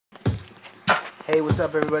Hey, what's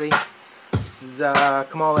up, everybody? This is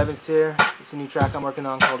Kamal Evans here. This is a new track I'm working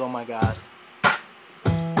on called Oh My God.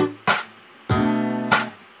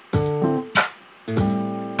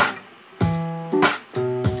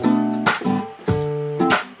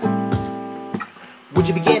 Would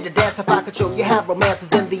you begin to dance if I could show you how romance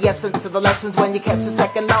is in the essence of the lessons? When you catch a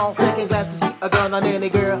second glance to see a gun on any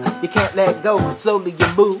girl, you can't let go. Slowly you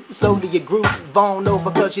move, slowly you groove on over,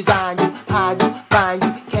 cause she's eyeing you, high you, fine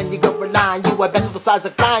you. Can you go rely on you? I bet you the size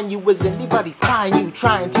of flying you is anybody spying you,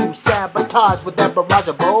 trying to sabotage with that barrage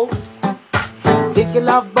of bold. Sink your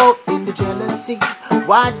love boat into jealousy.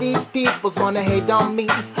 Why these peoples wanna hate on me?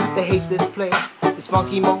 They hate this play, this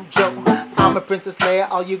funky mojo. I'm a princess Leia,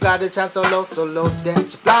 all you got is hands so low that you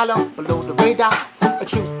fly low below the radar. A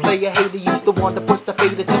true player hater, used the one to push the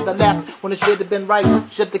fader to the left when it should have been right.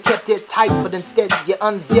 Should have kept it tight, but instead you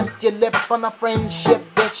unzipped your lip on a friendship,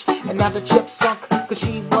 bitch. And now the chip sunk, cause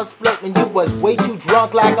she was flirting. You was way too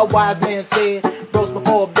drunk, like a wise man said. Bros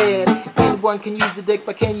before bed, anyone can use a dick,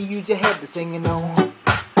 but can you use your head to sing, you know?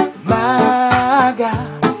 My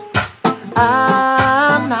God,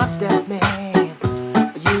 I'm not that man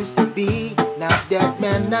I used to be. Not that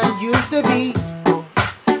man I used to be. Oh,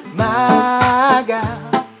 my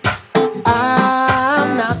God,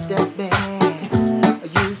 I'm not that man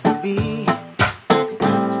I used to be.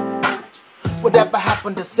 Whatever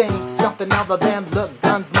happened to saying something other than look,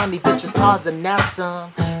 guns, money, bitches, cars, and now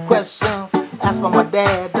some questions asked by my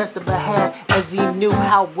dad, best of a had, as he knew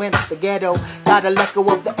how it went the ghetto. Gotta let go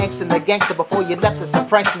of the angst and the gangster before you left us a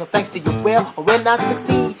prank. No thanks to your will, or will not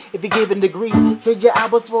succeed if you give a degree. Trade your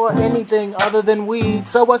hours for anything other than weed.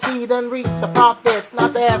 So I see then reap the profits,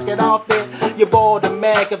 not to ask it off it. You're bored and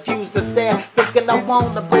mad, confused and sad, thinking I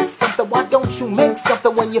wanna break something. Why don't you make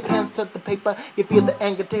something? When your pens touch the paper, you feel the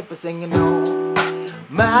anger taper singing, oh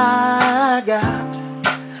my God,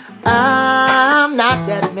 I'm not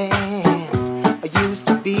that man I used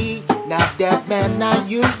to be. Not that man I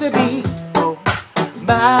used to be. Oh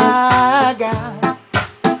my God,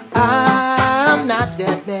 I'm not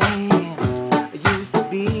that man I used to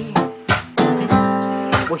be.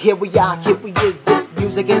 Well, here we are, here we is. This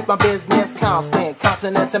music is my business. Constant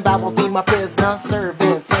consonants and vowels be my prisoner.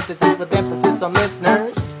 Serving sentences with emphasis on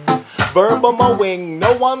listeners. Verbal mowing,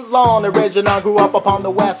 no one's lawn. Original grew up upon the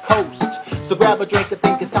West Coast. So grab a drink and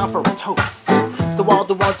think it's time for a toast to all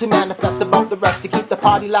the ones who manifest above the rest, to keep the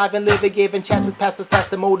party live and living, giving chances past the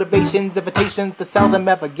test, and motivations, invitations to seldom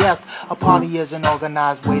ever guessed. A party is an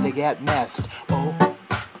organized way to get messed. Oh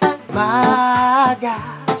my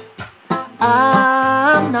God,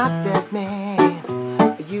 I'm not that man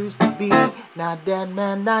I used to be. Not that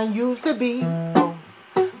man I used to be. Oh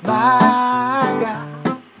my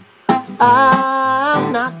God,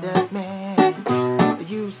 I'm not